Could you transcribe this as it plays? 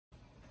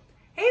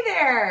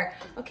there.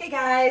 Okay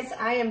guys,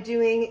 I am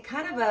doing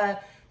kind of a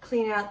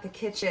clean out the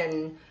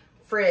kitchen,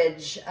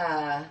 fridge,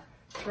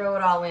 throw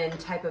it all in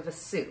type of a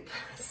soup.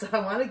 So I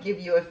want to give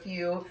you a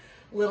few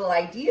little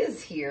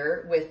ideas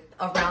here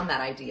around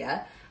that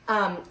idea.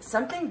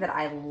 Something that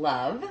I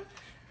love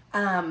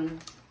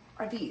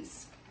are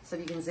these. So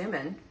if you can zoom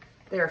in,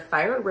 they're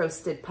fire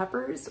roasted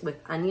peppers with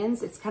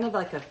onions. It's kind of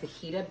like a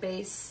fajita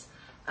base.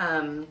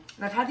 And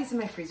I've had these in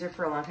my freezer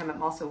for a long time.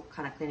 I'm also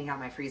kind of cleaning out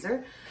my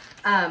freezer.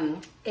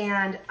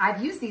 And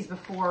I've used these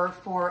before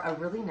for a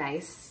really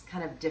nice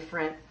kind of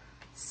different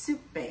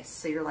soup base.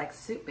 So you're like,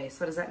 soup base,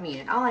 what does that mean?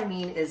 And all I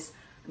mean is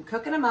I'm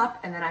cooking them up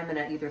and then I'm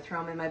gonna either throw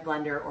them in my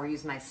blender or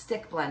use my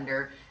stick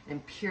blender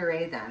and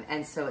puree them.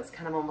 And so it's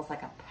kind of almost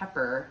like a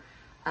pepper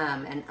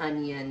and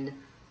onion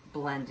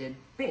blended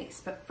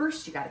base. But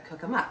first you gotta cook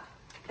them up.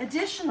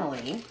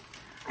 Additionally,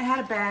 I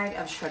had a bag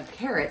of shredded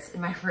carrots in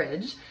my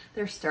fridge.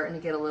 They're starting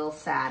to get a little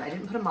sad. I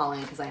didn't put them all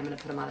in because I am gonna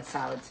put them on a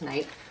salad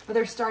tonight, but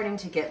they're starting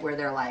to get where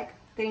they're like,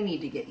 they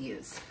need to get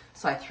used.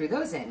 So I threw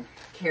those in.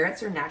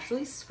 Carrots are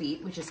naturally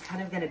sweet, which is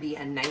kind of gonna be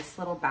a nice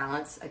little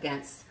balance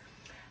against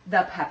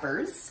the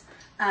peppers.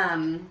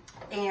 And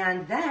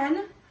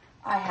then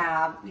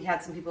we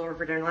had some people over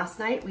for dinner last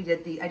night.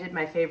 I did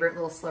my favorite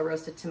little slow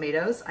roasted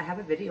tomatoes. I have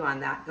a video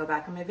on that. Go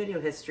back in my video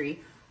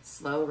history,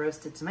 slow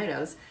roasted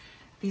tomatoes.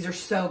 These are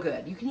so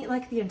good. You can eat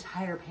like the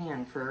entire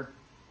pan for,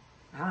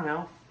 I don't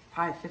know,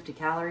 probably 50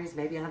 calories,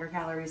 maybe 100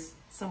 calories,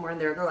 somewhere in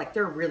there.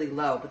 They're really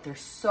low, but they're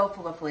so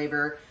full of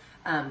flavor.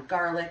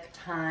 Garlic,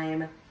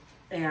 thyme,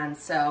 and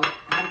so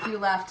I have a few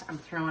left. I'm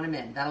throwing them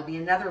in. That'll be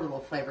another little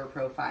flavor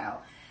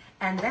profile.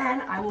 And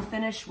then I will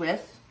finish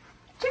with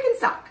chicken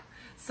stock.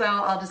 So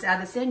I'll just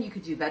add this in. You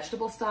could do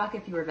vegetable stock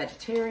if you were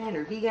vegetarian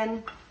or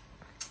vegan.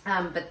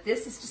 But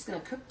this is just gonna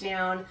cook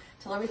down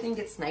till everything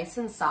gets nice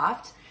and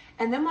soft.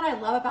 And then what I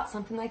love about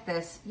something like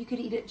this, you could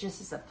eat it just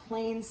as a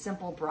plain,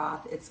 simple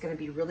broth. It's gonna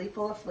be really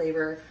full of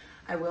flavor.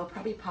 I will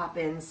probably pop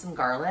in some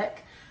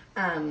garlic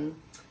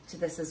to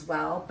this as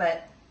well,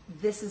 but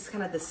this is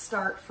kind of the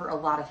start for a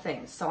lot of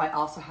things. So I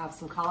also have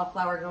some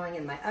cauliflower going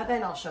in my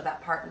oven. I'll show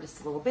that part in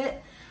just a little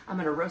bit. I'm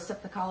gonna roast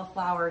up the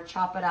cauliflower,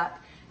 chop it up,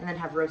 and then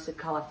have roasted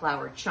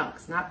cauliflower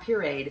chunks, not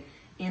pureed,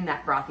 in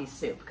that brothy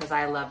soup, because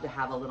I love to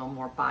have a little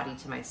more body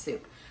to my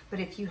soup. But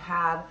if you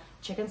have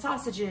chicken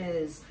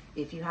sausages,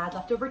 if you had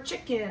leftover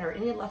chicken or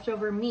any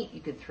leftover meat,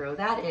 you could throw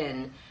that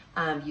in.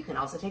 You can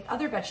also take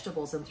other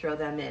vegetables and throw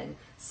them in.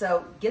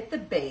 So get the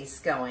base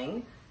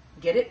going,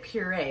 get it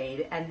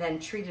pureed, and then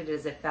treat it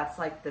as if that's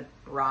like the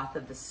broth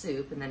of the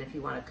soup. And then if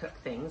you want to cook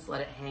things,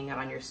 let it hang out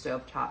on your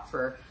stove top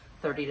for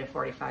 30 to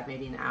 45,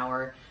 maybe an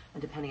hour,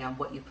 and depending on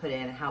what you put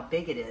in and how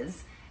big it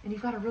is. And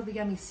you've got a really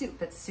yummy soup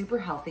that's super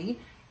healthy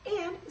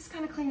and it's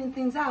kind of cleaning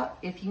things out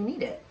if you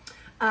need it.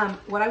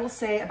 What I will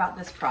say about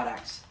this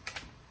product,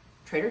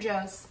 Trader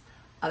Joe's,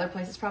 other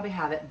places probably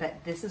have it,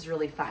 but this is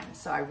really fun.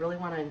 So I really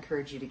want to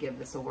encourage you to give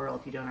this a whirl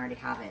if you don't already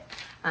have it.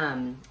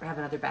 I have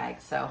another bag,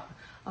 so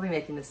I'll be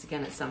making this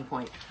again at some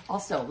point.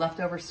 Also,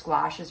 leftover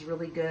squash is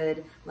really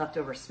good.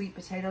 Leftover sweet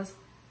potatoes.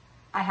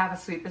 I have a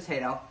sweet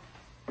potato.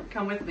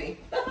 Come with me.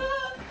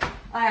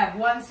 I have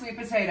one sweet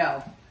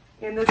potato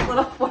in this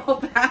little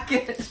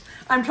package.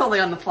 I'm totally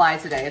on the fly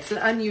today. It's an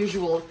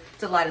unusual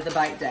delight of the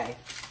bite day.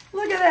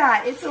 Look at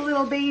that, it's a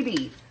little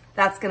baby.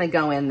 That's gonna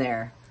go in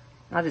there.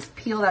 I'll just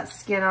peel that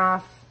skin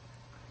off.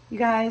 You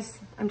guys,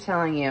 I'm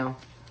telling you,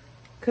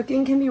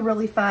 cooking can be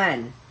really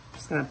fun.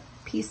 Just gonna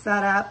piece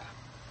that up,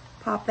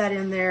 pop that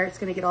in there. It's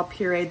gonna get all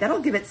pureed.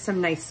 That'll give it some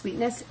nice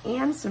sweetness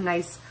and some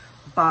nice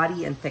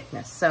body and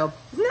thickness. So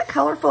isn't that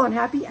colorful and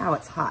happy? Ow,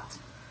 it's hot.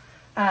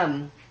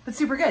 But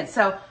super good.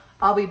 So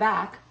I'll be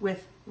back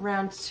with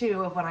round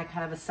 2 of when I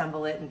kind of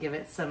assemble it and give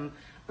it some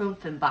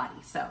oomph and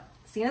body. So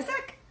see you in a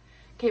sec.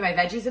 Okay, my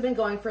veggies have been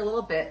going for a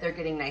little bit. They're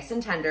getting nice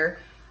and tender.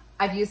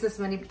 I've used this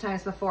many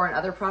times before in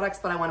other products,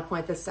 but I want to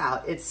point this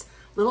out. It's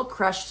little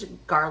crushed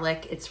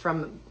garlic. It's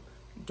from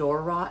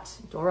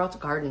Dorot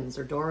Gardens,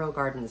 or Dorot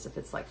Gardens if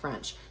it's like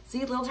French. See,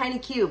 little tiny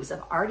cubes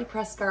of already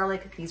pressed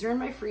garlic. These are in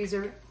my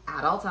freezer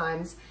at all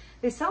times.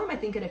 They sell them, I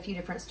think, in a few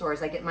different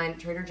stores. I get mine at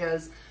Trader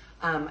Joe's.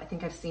 I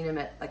think I've seen them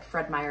at like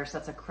Fred Meyer, so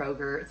that's a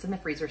Kroger. It's in the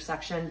freezer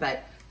section,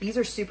 but these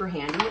are super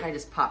handy. And I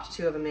just popped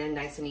 2 of them in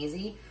nice and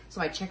easy.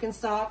 So my chicken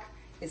stock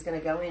is gonna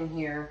go in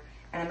here,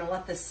 and I'm gonna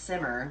let this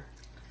simmer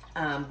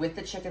with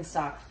the chicken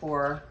stock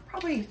for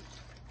probably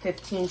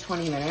 15,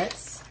 20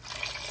 minutes.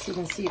 So you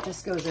can see it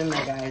just goes in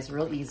there, guys,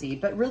 real easy.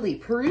 But really,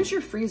 peruse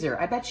your freezer.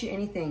 I bet you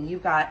anything,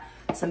 you've got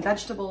some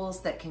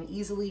vegetables that can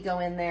easily go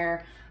in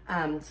there.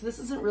 So this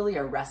isn't really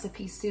a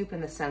recipe soup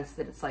in the sense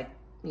that it's like,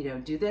 you know,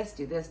 do this,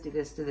 do this, do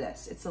this, do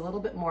this. It's a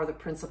little bit more the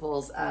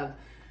principles of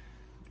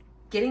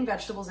getting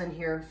vegetables in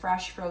here,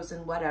 fresh,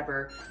 frozen,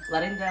 whatever,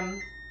 letting them,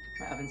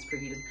 my oven's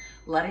preheated,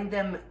 letting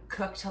them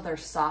cook till they're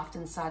soft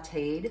and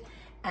sauteed,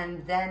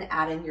 and then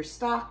adding your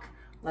stock,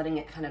 letting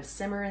it kind of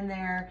simmer in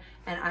there.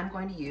 And I'm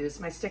going to use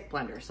my stick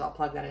blender, so I'll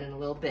plug that in a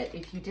little bit.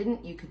 If you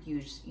didn't, you could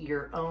use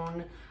your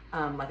own,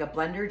 like a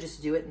blender,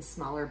 just do it in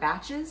smaller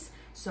batches.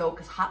 So,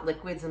 because hot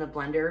liquids in a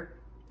blender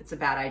it's a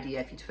bad idea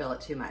if you fill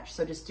it too much.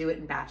 So just do it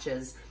in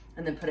batches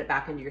and then put it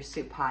back into your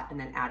soup pot and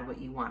then add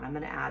what you want. I'm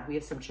gonna add, we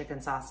have some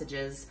chicken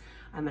sausages.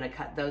 I'm gonna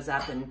cut those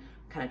up in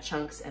kind of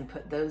chunks and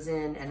put those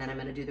in. And then I'm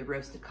gonna do the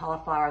roasted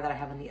cauliflower that I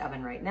have in the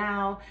oven right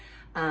now.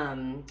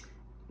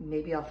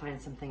 Maybe I'll find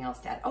something else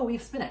to add. Oh, we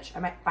have spinach. I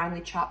might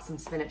finally chop some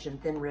spinach in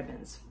thin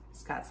ribbons.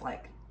 Scott's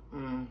like,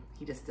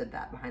 he just did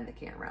that behind the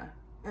camera.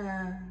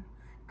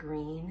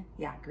 Green,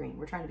 yeah, green.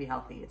 We're trying to be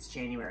healthy. It's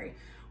January.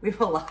 We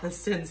have a lot of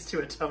sins to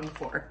atone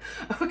for.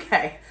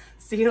 Okay,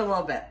 see you in a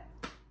little bit.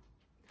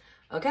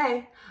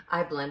 Okay,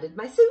 I blended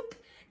my soup.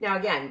 Now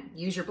again,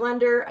 use your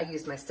blender. I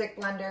used my stick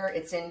blender.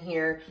 It's in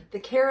here. The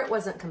carrot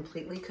wasn't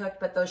completely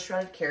cooked, but those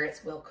shredded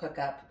carrots will cook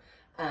up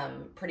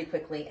pretty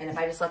quickly. And if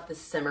I just let this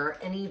simmer,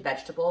 any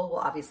vegetable will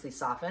obviously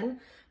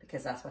soften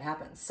because that's what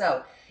happens.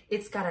 So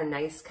it's got a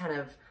nice kind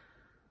of,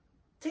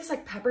 tastes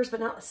like peppers, but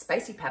not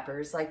spicy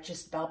peppers, like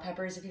just bell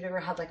peppers. If you've ever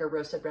had like a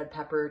roasted red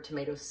pepper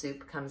tomato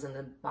soup, comes in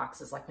the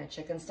boxes like my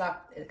chicken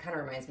stock. It kind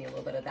of reminds me a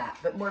little bit of that,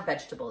 but more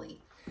vegetable-y.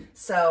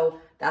 So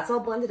that's all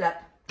blended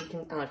up. You can,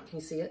 I don't know, can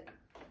you see it?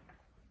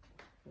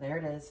 There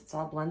it is. It's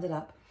all blended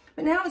up.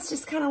 But now it's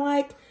just kind of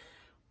like,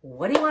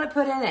 what do you want to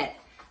put in it?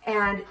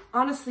 And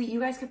honestly, you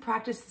guys could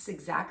practice this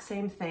exact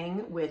same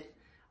thing with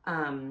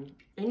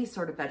any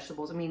sort of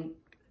vegetables. I mean,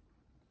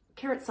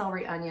 carrot,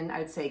 celery, onion,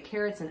 I'd say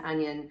carrots and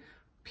onion,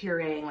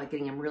 pureeing, like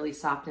getting them really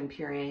soft and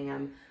pureeing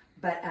them.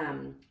 But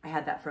I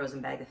had that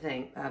frozen bag of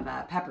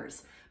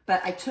peppers.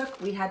 But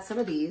we had some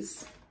of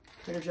these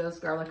Trader Joe's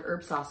garlic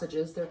herb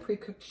sausages. They're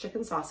pre-cooked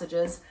chicken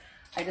sausages.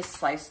 I just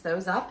sliced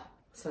those up.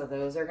 So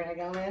those are gonna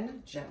go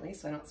in gently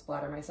so I don't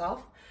splatter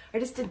myself. I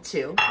just did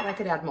 2, but I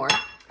could add more.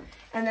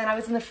 And then I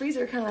was in the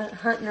freezer kind of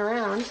hunting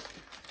around,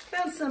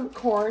 found some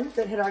corn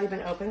that had already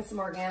been opened, some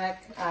organic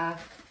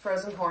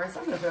frozen corn. So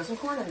I'm gonna throw some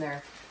corn in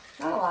there.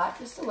 Not a lot,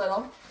 just a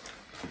little.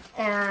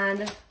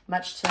 And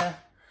much to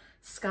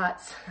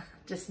Scott's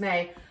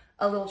dismay,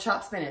 a little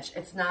chopped spinach.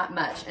 It's not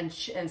much,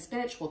 and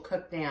spinach will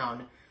cook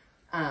down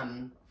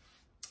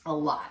a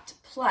lot.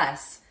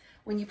 Plus,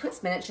 when you put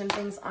spinach in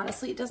things,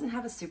 honestly, it doesn't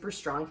have a super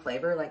strong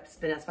flavor. Like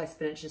that's why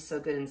spinach is so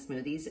good in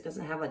smoothies. It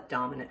doesn't have a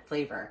dominant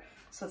flavor.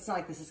 So it's not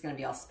like this is gonna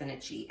be all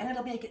spinachy. And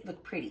it'll make it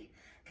look pretty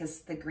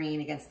because the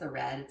green against the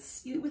red,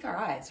 it's with our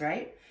eyes,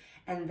 right?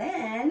 And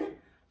then,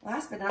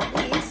 last but not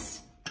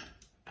least,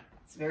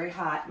 it's very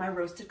hot, my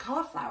roasted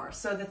cauliflower.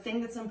 So the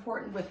thing that's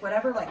important with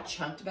whatever like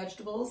chunked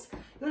vegetables, you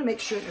wanna make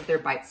sure that they're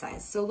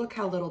bite-sized. So look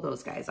how little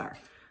those guys are.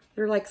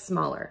 They're like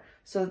smaller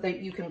so that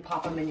you can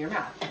pop them in your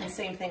mouth. And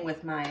same thing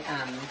with my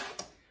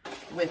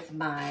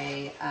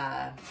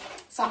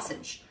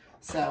sausage.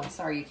 So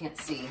sorry you can't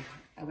see.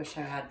 I wish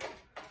I had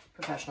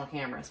professional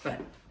cameras, but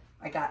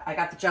I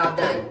got the job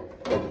done.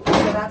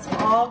 So that's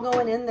all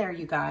going in there,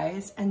 you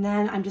guys. And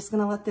then I'm just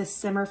gonna let this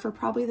simmer for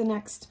probably the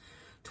next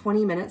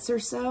 20 minutes or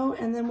so,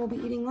 and then we'll be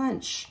eating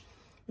lunch.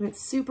 And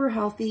it's super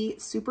healthy,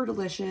 super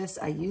delicious.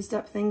 I used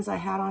up things I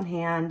had on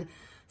hand.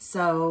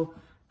 So,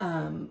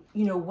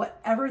 you know,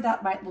 whatever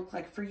that might look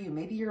like for you.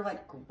 Maybe you're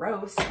like,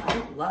 gross, I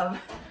don't love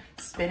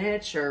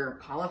spinach or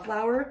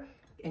cauliflower,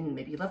 and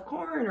maybe you love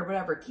corn or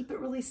whatever. Keep it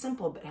really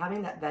simple, but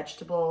having that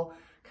vegetable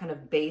kind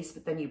of base,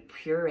 but then you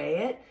puree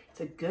it, it's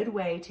a good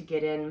way to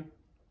get in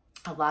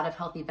a lot of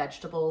healthy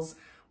vegetables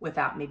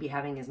without maybe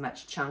having as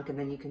much chunk, and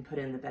then you can put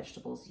in the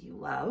vegetables you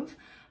love.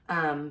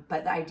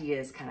 But the idea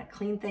is kind of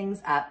clean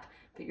things up,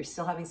 but you're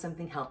still having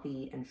something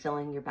healthy and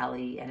filling your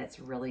belly, and it's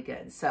really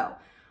good. So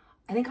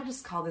I think I'll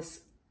just call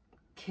this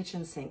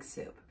kitchen sink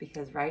soup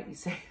because, right, you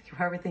say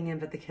throw everything in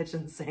but the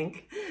kitchen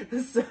sink.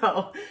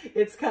 So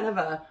it's kind of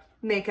a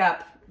make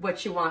up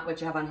what you want,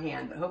 what you have on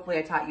hand, but hopefully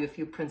I taught you a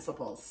few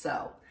principles.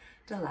 So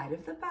delight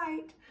of the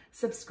bite.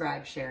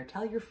 Subscribe, share,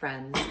 tell your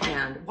friends,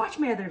 and watch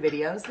my other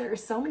videos. There are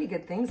so many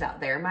good things out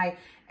there. My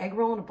egg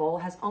roll in a bowl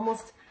has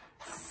almost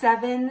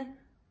 7.4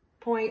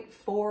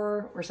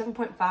 or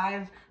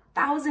 7.5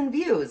 thousand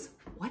views.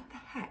 What the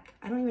heck?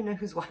 I don't even know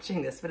who's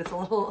watching this, but it's a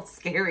little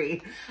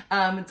scary.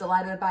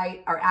 Delight of the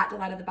Bite, or at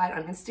Delight of the Bite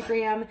on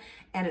Instagram.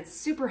 And it's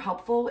super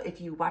helpful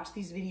if you watch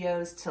these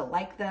videos to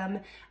like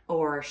them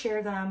or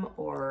share them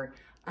or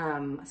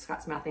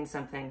Scott's mouthing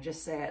something.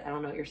 Just say it. I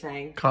don't know what you're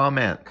saying.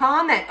 Comment.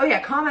 Comment. Oh yeah,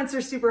 comments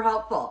are super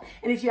helpful.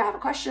 And if you have a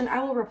question,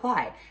 I will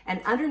reply.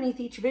 And underneath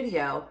each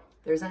video,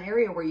 there's an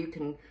area where you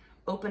can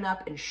open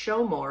up and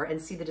show more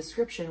and see the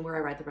description where I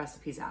write the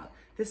recipes out.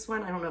 This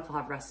one, I don't know if I'll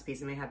have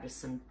recipes. I may have just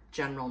some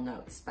general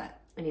notes. But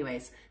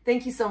anyways,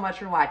 thank you so much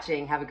for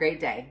watching. Have a great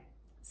day.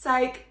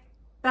 Psych.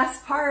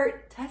 Best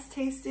part, test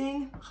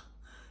tasting.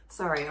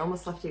 Sorry, I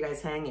almost left you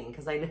guys hanging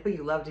because I know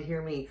you love to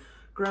hear me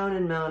groan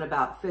and moan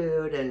about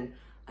food, and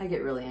I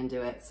get really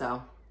into it.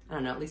 So I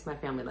don't know, at least my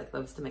family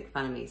loves to make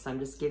fun of me. So I'm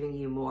just giving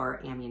you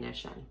more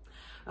ammunition.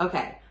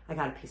 Okay, I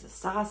got a piece of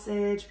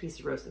sausage, piece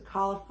of roasted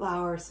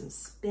cauliflower, some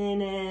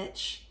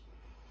spinach.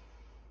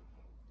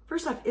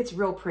 First off, it's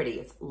real pretty.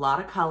 It's a lot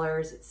of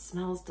colors. It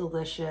smells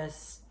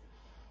delicious.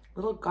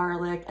 Little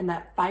garlic, and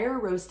that fire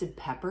roasted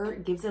pepper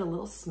gives it a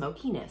little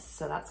smokiness.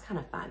 So that's kind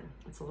of fun.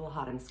 It's a little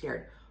hot, I'm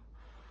scared,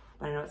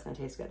 but I know it's gonna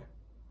taste good.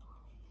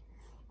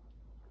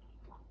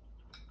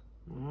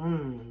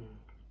 Mmm.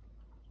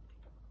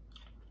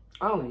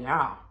 Oh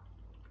yeah,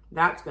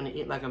 that's gonna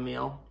eat like a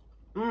meal.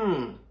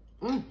 Mmm.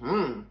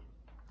 Mm-hmm.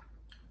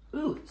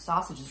 Ooh,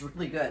 sausage is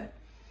really good.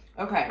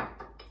 Okay.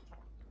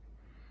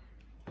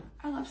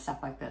 I love stuff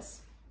like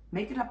this.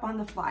 Make it up on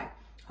the fly.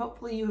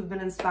 Hopefully you have been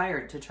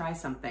inspired to try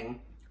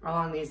something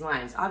along these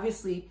lines.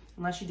 Obviously,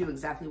 unless you do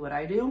exactly what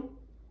I do,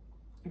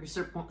 your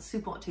soup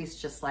won't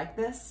taste just like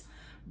this,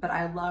 but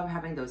I love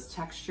having those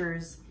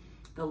textures,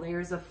 the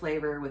layers of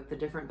flavor with the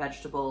different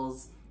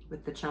vegetables,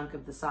 with the chunk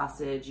of the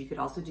sausage. You could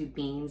also do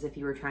beans if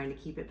you were trying to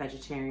keep it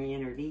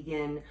vegetarian or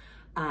vegan.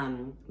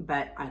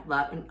 But I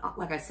love, and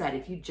like I said,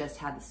 if you just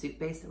had the soup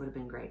base, it would have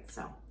been great.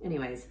 So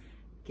anyways,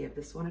 give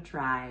this one a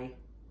try.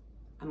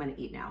 I'm gonna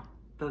eat now.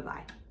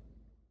 Bye-bye.